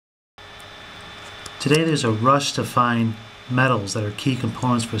Today there's a rush to find metals that are key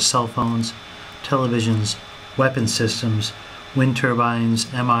components for cell phones, televisions, weapon systems, wind turbines,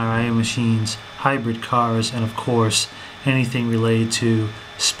 MRI machines, hybrid cars, and of course anything related to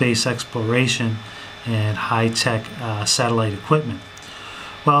space exploration and high-tech satellite equipment.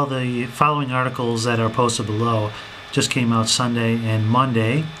 Well, the following articles that are posted below just came out Sunday and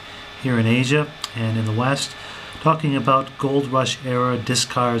Monday here in Asia and in the West, talking about gold rush era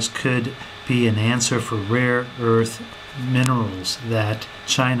discards could be an answer for rare earth minerals that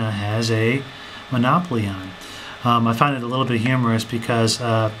China has a monopoly on. I find it a little bit humorous because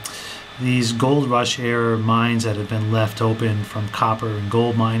these gold rush era mines that have been left open from copper and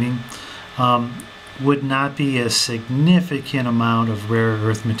gold mining would not be a significant amount of rare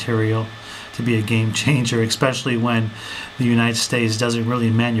earth material to be a game changer, especially when the United States doesn't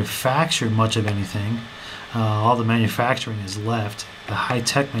really manufacture much of anything. All the manufacturing is left. The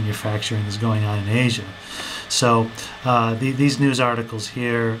high-tech manufacturing is going on in Asia. So these news articles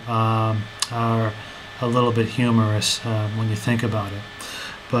here are a little bit humorous when you think about it.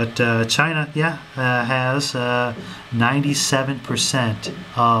 But China, has 97%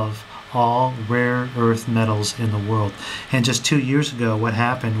 of all rare earth metals in the world. And just 2 years ago, what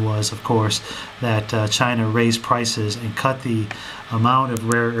happened was, of course, that China raised prices and cut the amount of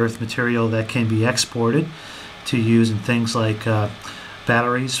rare earth material that can be exported to use in things like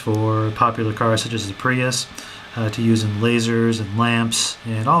batteries for popular cars such as the Prius, to use in lasers and lamps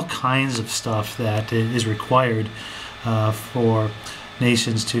and all kinds of stuff that is required for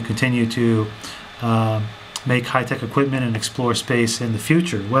nations to continue to make high-tech equipment and explore space in the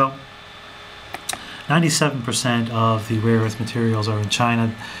future. Well, 97% of the rare earth materials are in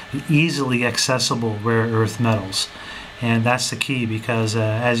China, the easily accessible rare earth metals. And that's the key because,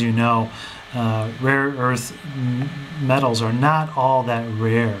 as you know, rare earth metals are not all that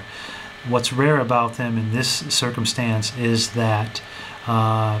rare. What's rare about them in this circumstance is that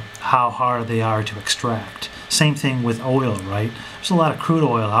how hard they are to extract. Same thing with oil, right? There's a lot of crude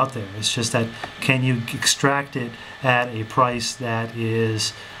oil out there. It's just that can you extract it at a price that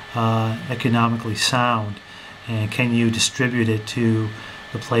is economically sound, and can you distribute it to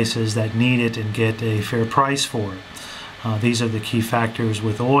the places that need it and get a fair price for it? These are the key factors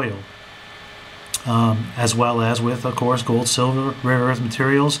with oil, as well as with, of course, gold, silver, rare earth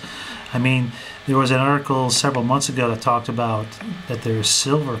materials. I mean, there was an article several months ago that talked about that there's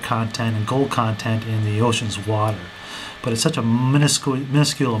silver content and gold content in the ocean's water, but it's such a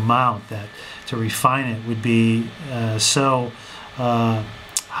minuscule amount that to refine it would be so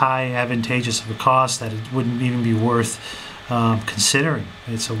high advantageous of a cost that it wouldn't even be worth considering.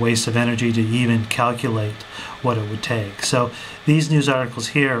 It's a waste of energy to even calculate what it would take. So these news articles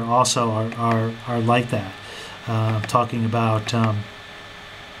here also are like that, talking about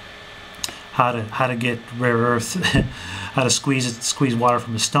how to get rare earth, how to squeeze water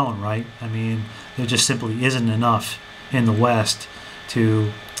from a stone, right? I mean, there just simply isn't enough in the West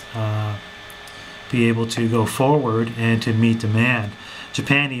to be able to go forward and to meet demand.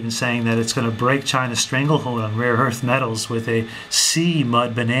 Japan even saying that it's going to break China's stranglehold on rare earth metals with a sea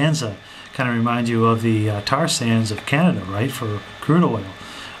mud bonanza. Kind of reminds you of the tar sands of Canada, right, for crude oil.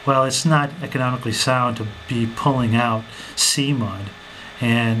 Well, it's not economically sound to be pulling out sea mud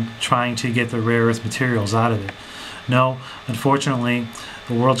and trying to get the rare earth materials out of it. No, unfortunately,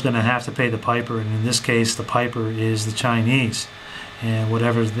 the world's going to have to pay the piper, and in this case, the piper is the Chinese. And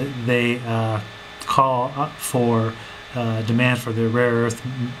whatever they call up for demand for their rare earth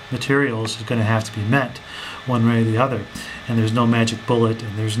materials is going to have to be met one way or the other. And there's no magic bullet,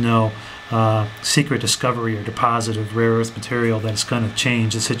 and there's no secret discovery or deposit of rare earth material that's going to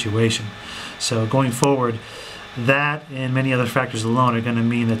change the situation. So going forward, that and many other factors alone are going to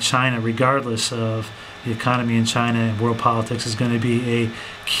mean that China, regardless of the economy in China and world politics, is going to be a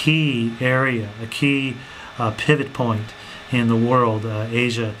key area, a key pivot point in the world,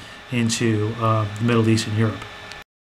 Asia into the Middle East and Europe.